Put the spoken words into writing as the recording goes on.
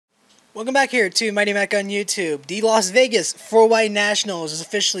Welcome back here to Mighty Mac on YouTube. The Las Vegas 4Y Nationals is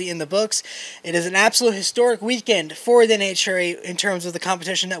officially in the books. It is an absolute historic weekend for the NHRA in terms of the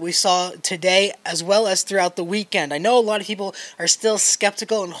competition that we saw today as well as throughout the weekend. I know a lot of people are still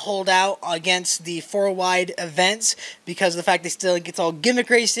skeptical and hold out against the 4-wide events because of the fact they still think it's all gimmick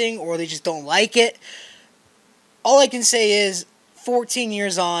racing or they just don't like it. All I can say is 14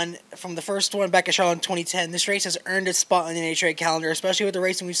 years on, from the first one back at Charlotte in 2010, this race has earned its spot on the NHRA calendar, especially with the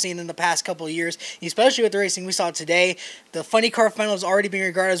racing we've seen in the past couple of years, especially with the racing we saw today. The Funny Car Final is already being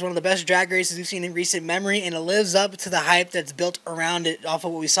regarded as one of the best drag races we've seen in recent memory, and it lives up to the hype that's built around it off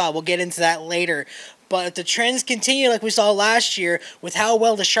of what we saw. We'll get into that later. But if the trends continue like we saw last year with how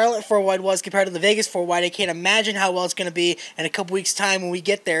well the Charlotte 4-wide was compared to the Vegas 4-wide, I can't imagine how well it's going to be in a couple weeks' time when we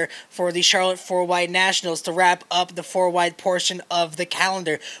get there for the Charlotte 4-wide Nationals to wrap up the 4-wide portion of the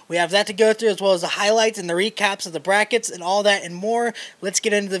calendar. We have that to go through as well as the highlights and the recaps of the brackets and all that and more. Let's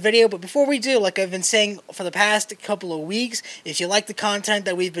get into the video. But before we do, like I've been saying for the past couple of weeks, if you like the content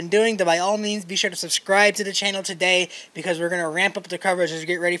that we've been doing, then by all means be sure to subscribe to the channel today because we're going to ramp up the coverage as we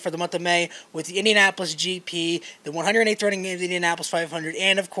get ready for the month of May with the Indianapolis GP, the 108th running game of the Indianapolis 500,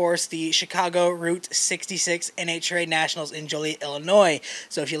 and of course the Chicago Route 66 NHRA Nationals in Joliet, Illinois.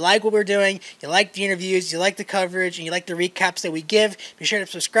 So if you like what we're doing, you like the interviews, you like the coverage, and you like the recaps that we give, be sure to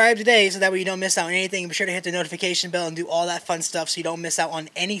subscribe today so that way you don't miss out on anything. Be sure to hit the notification bell and do all that fun stuff so you don't miss out on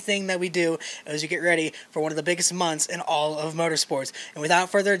anything that we do as you get ready for one of the biggest months in all of motorsports. And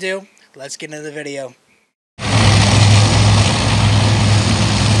without further ado, let's get into the video.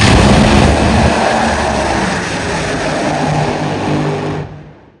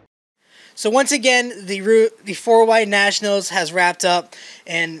 So once again, the 4-wide Nationals has wrapped up,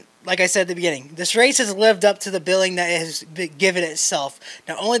 and like I said at the beginning, this race has lived up to the billing that it has given itself.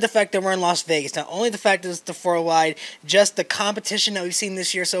 Not only the fact that we're in Las Vegas, not only the fact that it's the 4-wide, just the competition that we've seen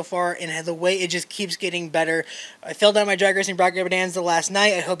this year so far and the way it just keeps getting better. I filled out my drag racing bracket bonanza last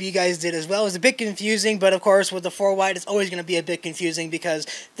night. I hope you guys did as well. It was a bit confusing, but of course with the 4-wide, it's always going to be a bit confusing because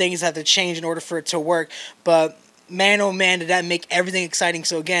things have to change in order for it to work. But man, oh man, did that make everything exciting.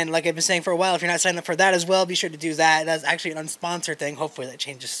 So again, like I've been saying for a while, if you're not signed up for that as well, be sure to do that. That's actually an unsponsored thing. Hopefully that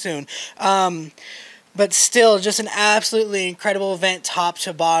changes soon. But still, just an absolutely incredible event top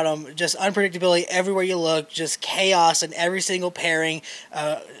to bottom. Just unpredictability everywhere you look. Just chaos in every single pairing.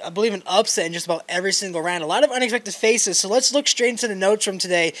 I believe an upset in just about every single round. A lot of unexpected faces. So let's look straight into the notes from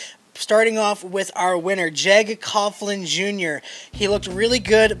today. Starting off with our winner, Jeg Coughlin Jr. He looked really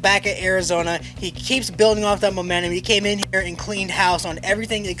good back at Arizona. He keeps building off that momentum. He came in here and cleaned house on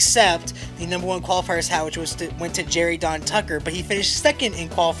everything except the #1 qualifier's hat, which went to Jerry Don Tucker, but he finished second in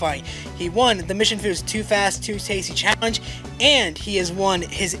qualifying. He won the Mission Foods Too Fast, Too Tasty Challenge, and he has won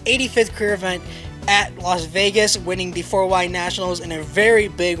his 85th career event at Las Vegas, winning the 4-wide Nationals in a very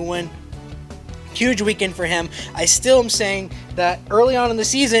big win. Huge weekend for him. I still am saying that early on in the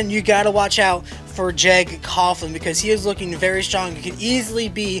season, you got to watch out for Jeg Coughlin because he is looking very strong. He could easily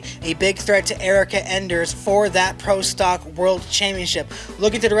be a big threat to Erica Enders for that Pro Stock World Championship.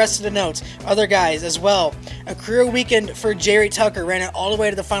 Look into the rest of the notes. Other guys as well. A career weekend for Jerry Tucker. Ran it all the way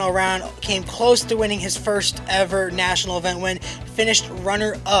to the final round. Came close to winning his first ever national event win. Finished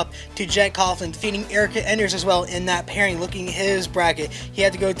runner-up to Jeg Coughlin, defeating Erica Enders as well in that pairing. Looking at his bracket, he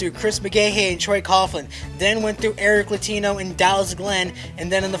had to go through Chris McGahey and Troy Coughlin. Then went through Eric Latino and Dallas Glenn.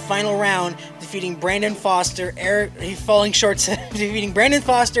 And then in the final round, defeating Brandon Foster, falling short to defeating Brandon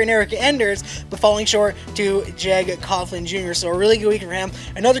Foster and Erica Enders, but falling short to Jeg Coughlin Jr. So a really good weekend for him.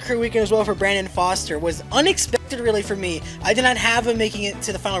 Another career weekend as well for Brandon Foster. Was unexpected really for me. I did not have him making it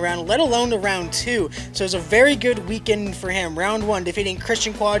to the final round, let alone the round 2. So it was a very good weekend for him. Round 1, defeating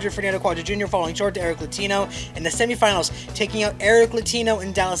Christian Quadra, Fernando Quadra Jr., falling short to Eric Latino. In the semifinals, taking out Eric Latino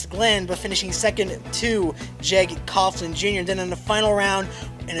and Dallas Glenn, but finishing second to Jeg Coughlin Jr. Then in the final round,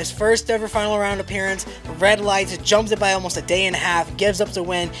 in his first ever final round appearance, red lights, jumps it by almost a day and a half, gives up the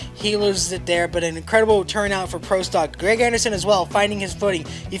win. He loses it there, but an incredible turnout for Pro Stock. Greg Anderson as well, finding his footing.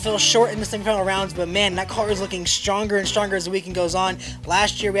 He fell short in the semifinal rounds, but man, that car is looking stronger and stronger as the weekend goes on.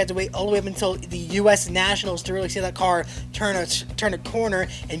 Last year, we had to wait all the way up until the U.S. Nationals to really see that car turn a corner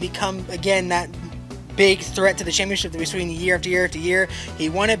and become, again, that big threat to the championship that we've seen year after year after year. He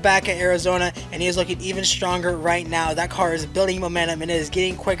won it back at Arizona, and he is looking even stronger right now. That car is building momentum, and it is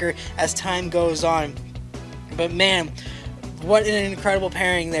getting quicker as time goes on. But man, what an incredible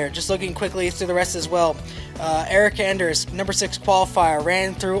pairing there. Just looking quickly through the rest as well. Erica Enders, number 6 qualifier,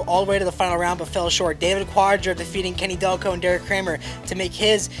 ran through all the way to the final round but fell short. David Quadra defeating Kenny Delco and Derek Kramer to make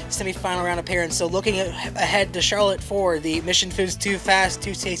his semifinal round appearance. So looking ahead to Charlotte for the Mission Foods Too Fast,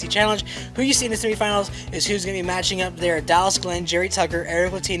 Too Tasty Challenge, who you see in the semifinals is who's going to be matching up there. Dallas Glenn, Jerry Tucker,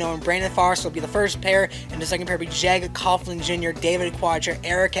 Eric Latino, and Brandon Forrest will be the first pair, and the second pair will be Jeg Coughlin Jr., David Quadra,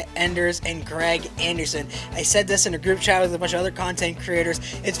 Erica Enders, and Greg Anderson. I said this in a group chat with a bunch of other content creators.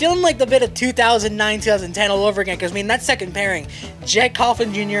 It's feeling like the bit of 2009, 2010 all over again, because I mean, that second pairing, Jeg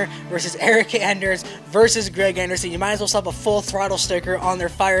Coughlin Jr. versus Erica Enders versus Greg Anderson, you might as well slap a full throttle sticker on their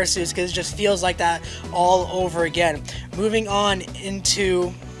fire suits, because it just feels like that all over again. Moving on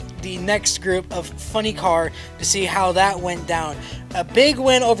into the next group of funny car to see how that went down. A big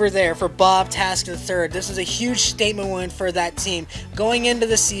win over there for Bob Tasca III. This is a huge statement win for that team. Going into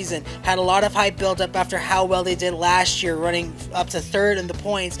the season, had a lot of hype built up after how well they did last year, running up to third in the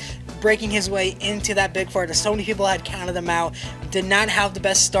points, breaking his way into that big four. So many people had counted them out. Did not have the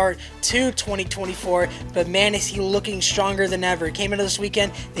best start to 2024, but man, is he looking stronger than ever. Came into this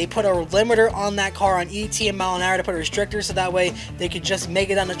weekend, they put a limiter on that car on ET and mile an hour to put a restrictor so that way they could just make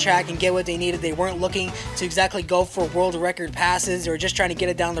it on the track and get what they needed. They weren't looking to exactly go for world record passes. They were just trying to get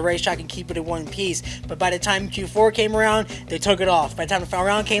it down the racetrack and keep it in one piece. But by the time Q4 came around, they took it off. By the time the final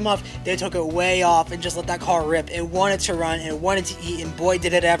round came off, they took it way off and just let that car rip. It wanted to run, it wanted to eat, and boy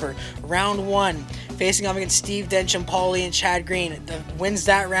did it ever. Round 1, facing off against Steve Dencham, Paul Lee, and Chad Green. Wins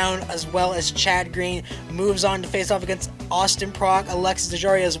that round as well as Chad Green. Moves on to face off against Austin Prock, Alexis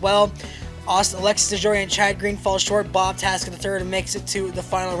DeJoria as well. Alexis DeJoria and Chad Green fall short. Bob Tasca III makes it to the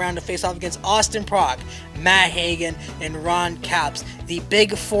final round to face off against Austin Prock, Matt Hagan, and Ron Capps. The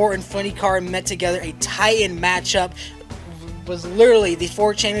Big Four in funny car met together, a titan matchup. Was literally the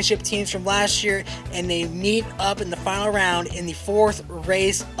 4 championship teams from last year, and they meet up in the final round in the 4th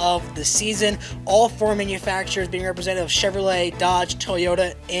race of the season. All 4 manufacturers being represented of Chevrolet, Dodge,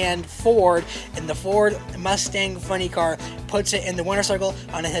 Toyota, and Ford, and the Ford Mustang funny car puts it in the winner's circle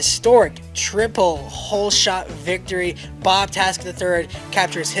on a historic triple hole shot victory. Bob Tasca III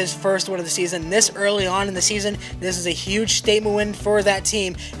captures his first win of the season. This early on in the season, this is a huge statement win for that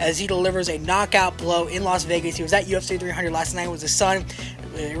team as he delivers a knockout blow in Las Vegas. He was at UFC 300 last night with his son.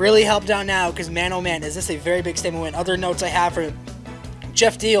 It really helped out now because man oh man, is this a very big statement win. Other notes I have for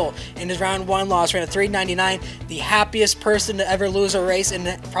Jeff Deal in his round 1 loss ran a 3.99, the happiest person to ever lose a race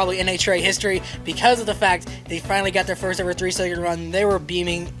in probably NHRA history because of the fact they finally got their first ever 3-second run. They were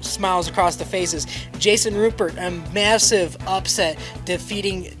beaming smiles across the faces. Jason Rupert, a massive upset,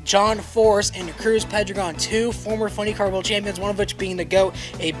 defeating John Force and Cruz Pedregon, 2 former funny car world champions, one of which being the GOAT.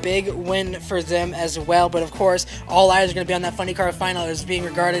 A big win for them as well. But of course, all eyes are going to be on that funny car final. It is being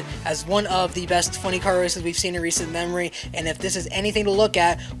regarded as one of the best funny car races we've seen in recent memory, and if this is anything to look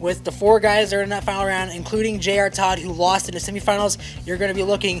at with the 4 guys that are in that final round, including J.R. Todd, who lost in the semifinals, you're going to be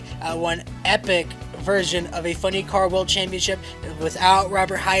looking at one epic version of a funny car world championship without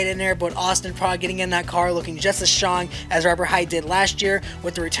Robert Hyde in there, but Austin Prock getting in that car looking just as strong as Robert Hyde did last year.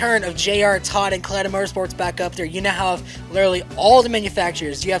 With the return of J.R. Todd and Coletta Motorsports back up there, you now have literally all the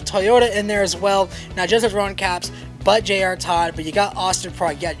manufacturers. You have Toyota in there as well, not just as Ron Capps, but J.R. Todd, but you got Austin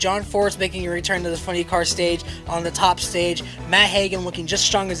Prock. You got John Force making a return to the funny car stage on the top stage. Matt Hagan looking just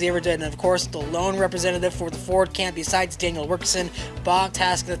strong as he ever did. And of course, the lone representative for the Ford camp besides Daniel Wilkerson, Bob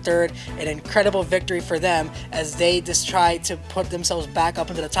Tasca III. An incredible victory for them as they just try to put themselves back up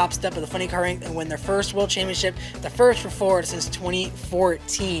into the top step of the funny car rank and win their first world championship, the first for Ford since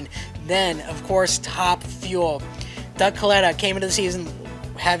 2014. Then, of course, Top Fuel. Doug Coletta came into the season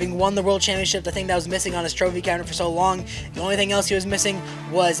having won the world championship, the thing that was missing on his trophy counter for so long. The only thing else he was missing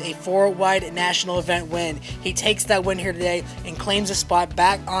was a 4-wide national event win. He takes that win here today and claims a spot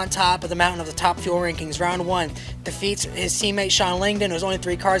back on top of the mountain of the Top Fuel rankings. Round 1, defeats his teammate Sean Langdon. It was only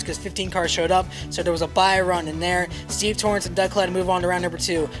 3 cars because 15 cars showed up, so there was a bye run in there. Steve Torrence and Doug Coletta move on to round number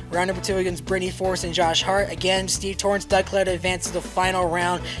 2. Round number 2 against Brittany Force and Josh Hart. Again, Steve Torrence, Doug Coletta advances to the final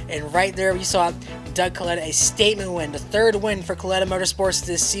round, and right there we saw Doug Coletta, a statement win, the 3rd win for Coletta Motorsports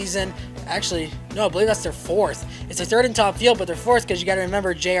this season. Actually, no, I believe that's their 4th. It's their 3rd in Top Fuel, but they're 4th because you got to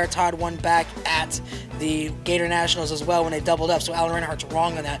remember J.R. Todd won back at the Gator Nationals as well when they doubled up, so Alan Reinhardt's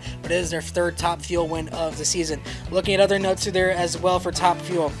wrong on that, but it is their 3rd Top Fuel win of the season. Looking at other notes there as well for Top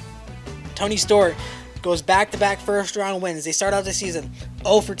Fuel, Tony Stewart goes back-to-back first-round wins. They start out the season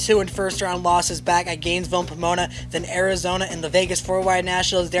 0 for 2 in first round losses back at Gainesville and Pomona, then Arizona and the Vegas 4-wide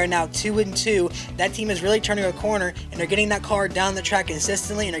Nationals. They're now 2-2. That team is really turning a corner, and they're getting that car down the track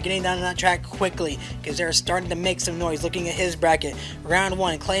consistently, and they're getting down that track quickly because they're starting to make some noise. Looking at his bracket, round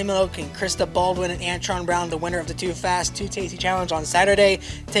 1, Clay Millican, Krista Baldwin, and Antron Brown, the winner of the Too Fast, Too Tasty Challenge on Saturday,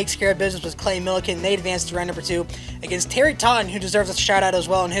 takes care of business with Clay Millican. They advance to round number 2 against Terry Totten, who deserves a shout out as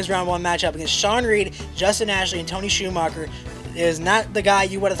well in his round 1 matchup against Sean Reed, Justin Ashley, and Tony Schumacher. Is not the guy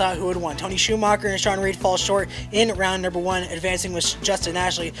you would have thought who would have won. Tony Schumacher and Sean Reed fall short in round number 1, advancing with Justin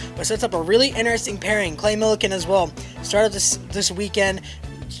Ashley, but sets up a really interesting pairing. Clay Millican as well started this weekend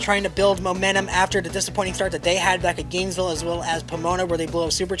trying to build momentum after the disappointing start that they had back at Gainesville as well as Pomona, where they blew a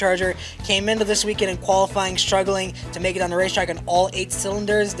supercharger. Came into this weekend in qualifying struggling to make it on the racetrack on all 8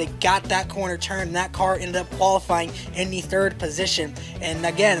 cylinders. They got that corner turned, and that car ended up qualifying in the 3rd position. And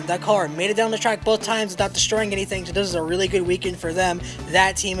again, that car made it down the track both times without destroying anything, so this is a really good weekend for them.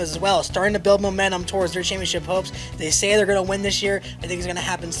 That team as well, starting to build momentum towards their championship hopes. They say they're going to win this year. I think it's going to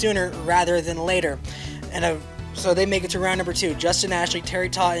happen sooner rather than later. And so they make it to round number 2. Justin Ashley, Terry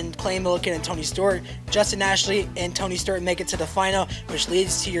Totten, Clay Millican, and Tony Stewart. Justin Ashley and Tony Stewart make it to the final, which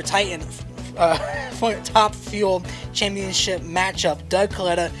leads to your Titan Top Fuel Championship matchup. Doug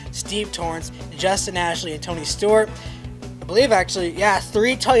Coletta, Steve Torrance, Justin Ashley, and Tony Stewart. I believe actually, 3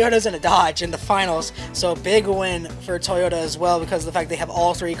 Toyotas and a Dodge in the finals. So a big win for Toyota as well because of the fact they have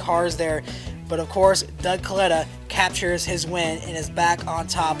all 3 cars there. But of course, Doug Coletta captures his win and is back on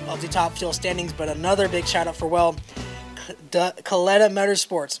top of the Top Fuel standings. But another big shout out for Coletta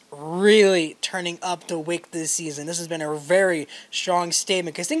Motorsports really turning up the wick this season. This has been a very strong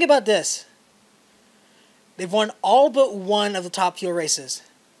statement. Because think about this. They've won all but one of the Top Fuel races.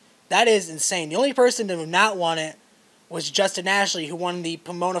 That is insane. The only person to have not won it was Justin Ashley, who won the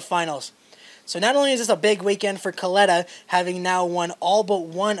Pomona finals. So not only is this a big weekend for Coletta, having now won all but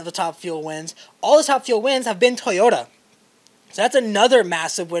one of the Top Fuel wins, all the Top Fuel wins have been Toyota. So that's another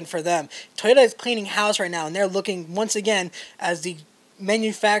massive win for them. Toyota is cleaning house right now, and they're looking once again as the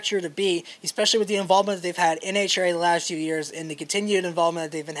manufacturer to be, especially with the involvement that they've had in NHRA the last few years and the continued involvement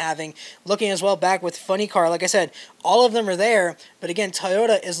that they've been having. Looking as well back with Funny Car, like I said, all of them are there, but again,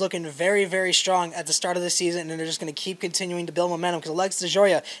 Toyota is looking very, very strong at the start of the season, and they're just going to keep continuing to build momentum because Alex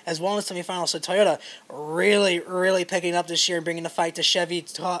DeJoria has won the semifinals. So Toyota really, really picking up this year and bringing the fight to Chevy,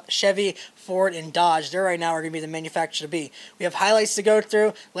 Ford, and Dodge. They right now are going to be the manufacturer to be. We have highlights to go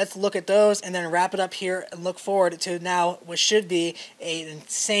through. Let's look at those and then wrap it up here and look forward to now what should be an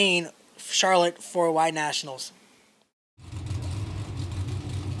insane Charlotte 4-wide Nationals.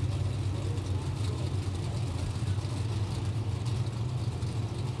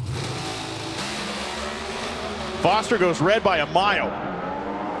 Foster goes red by a mile.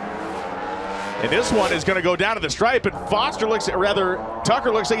 And this one is going to go down to the stripe, and Tucker looks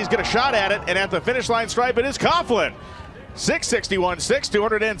like he's going to shot at it, and at the finish line stripe, it is Coughlin.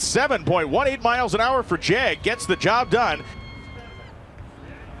 661.6, 207.18 miles an hour for Jeg. Gets the job done.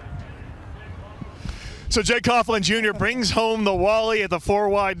 So Jeg Coughlin Jr. brings home the Wally at the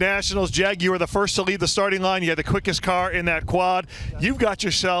 4-wide Nationals. Jeg, you were the first to leave the starting line. You had the quickest car in that quad. You've got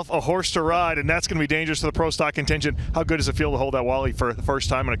yourself a horse to ride, and that's going to be dangerous for the pro stock contingent. How good does it feel to hold that Wally for the first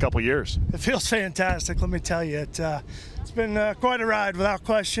time in a couple of years? It feels fantastic, let me tell you. It's been quite a ride, without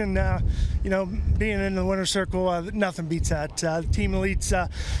question. Being in the winner's circle, nothing beats that. The Team Elites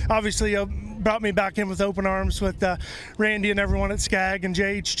obviously brought me back in with open arms with Randy and everyone at Skag and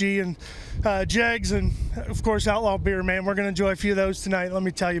JHG and Jegs and, of course, Outlaw Beer, man. We're going to enjoy a few of those tonight, let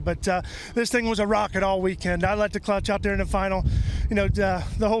me tell you. But this thing was a rocket all weekend. I let the clutch out there in the final. The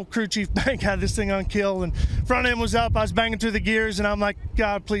whole crew chief bank had this thing on kill, and front end was up. I was banging through the gears, and I'm like,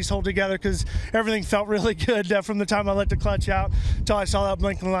 God, please hold together, because everything felt really good from the time I let the clutch out until I saw that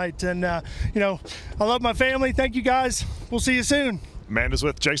blinking light. And, I love my family. Thank you, guys. We'll see you soon. Amanda's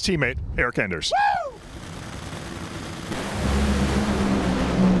with Jeg's teammate, Eric Enders. Woo!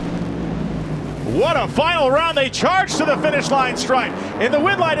 What a final round. They charge to the finish line stripe. And the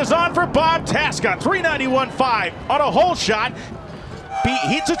win light is on for Bob Tasca. 391.5 on a hole shot.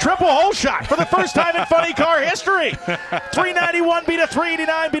 Heats a triple hole shot for the first time in funny car history. 391 beat a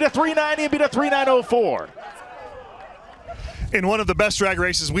 389, beat a 390, and beat a 3904. In one of the best drag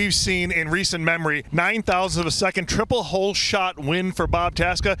races we've seen in recent memory, 9,000 of a second triple hole shot win for Bob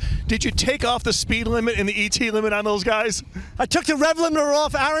Tasca. Did you take off the speed limit and the ET limit on those guys? I took the rev limiter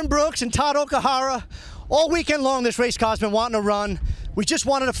off. Aaron Brooks and Todd Okahara. All weekend long, this race car's been wanting to run. We just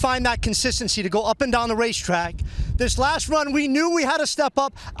wanted to find that consistency to go up and down the racetrack. This last run, we knew we had to step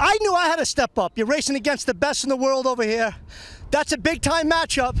up. I knew I had to step up. You're racing against the best in the world over here. That's a big-time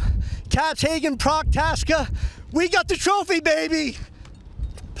matchup. Cabs, Hagen, Proc, Tasca. We got the trophy, baby.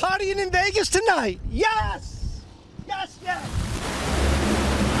 partying in Vegas tonight. Yes! Yes, yes!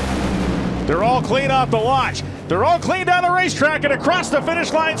 They're all clean off the watch. They're all clean down the racetrack, and across the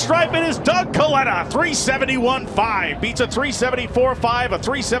finish line stripe, it is Doug Coletta, 371.5. Beats a 374.5, a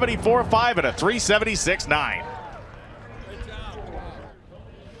 374.5, and a 376.9.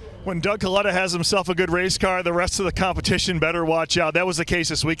 When Doug Coletta has himself a good race car, the rest of the competition better watch out. That was the case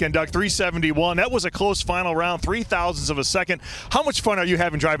this weekend, Doug. 371. That was a close final round, 0.003 of a second. How much fun are you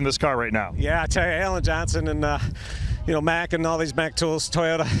having driving this car right now? Yeah, I tell you, Alan Johnson and Mac and all these Mac Tools,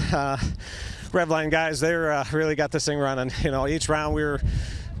 Toyota, Revline guys, they're really got this thing running. Each round we were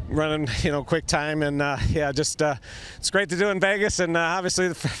running, quick time, and it's great to do in Vegas, and obviously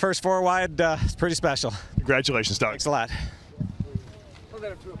the first four wide is pretty special. Congratulations, Doug. Thanks a lot.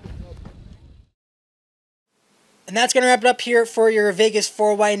 And that's going to wrap it up here for your Vegas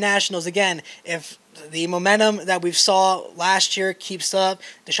 4Y Nationals. Again, if the momentum that we saw last year keeps up,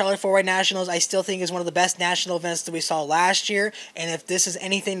 the Charlotte 4Y Nationals I still think is one of the best national events that we saw last year. And if this is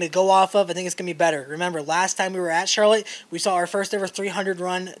anything to go off of, I think it's going to be better. Remember, last time we were at Charlotte, we saw our first ever 300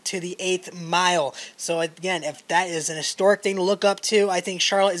 run to the 8th mile. So again, if that is an historic thing to look up to, I think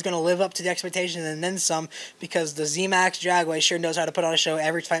Charlotte is going to live up to the expectations and then some, because the Z-Max Dragway sure knows how to put on a show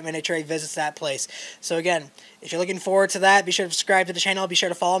every time NHRA visits that place. So again, if you're looking forward to that, be sure to subscribe to the channel. Be sure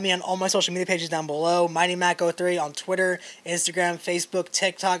to follow me on all my social media pages down below. MightyMac03 on Twitter, Instagram, Facebook,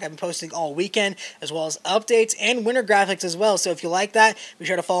 TikTok. I've been posting all weekend, as well as updates and winter graphics as well. So if you like that, be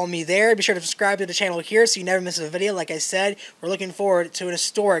sure to follow me there. Be sure to subscribe to the channel here so you never miss a video. Like I said, we're looking forward to an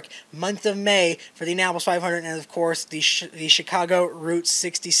historic month of May for the Indianapolis 500 and, of course, the Chicago Route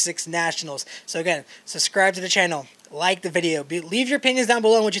 66 Nationals. So again, subscribe to the channel. Like the video. Leave your opinions down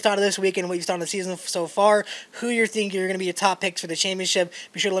below on what you thought of this weekend, what you thought of the season so far, who you think are going to be your top picks for the championship.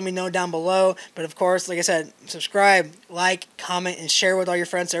 Be sure to let me know down below. But of course, like I said, subscribe, like, comment, and share with all your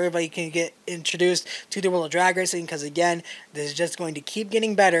friends so everybody can get introduced to the world of drag racing, because again, this is just going to keep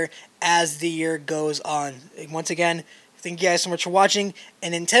getting better as the year goes on. Once again, thank you guys so much for watching,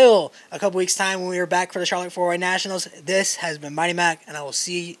 and until a couple weeks time when we are back for the Charlotte 4Y Nationals, this has been Mighty Mac, and I will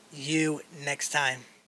see you next time.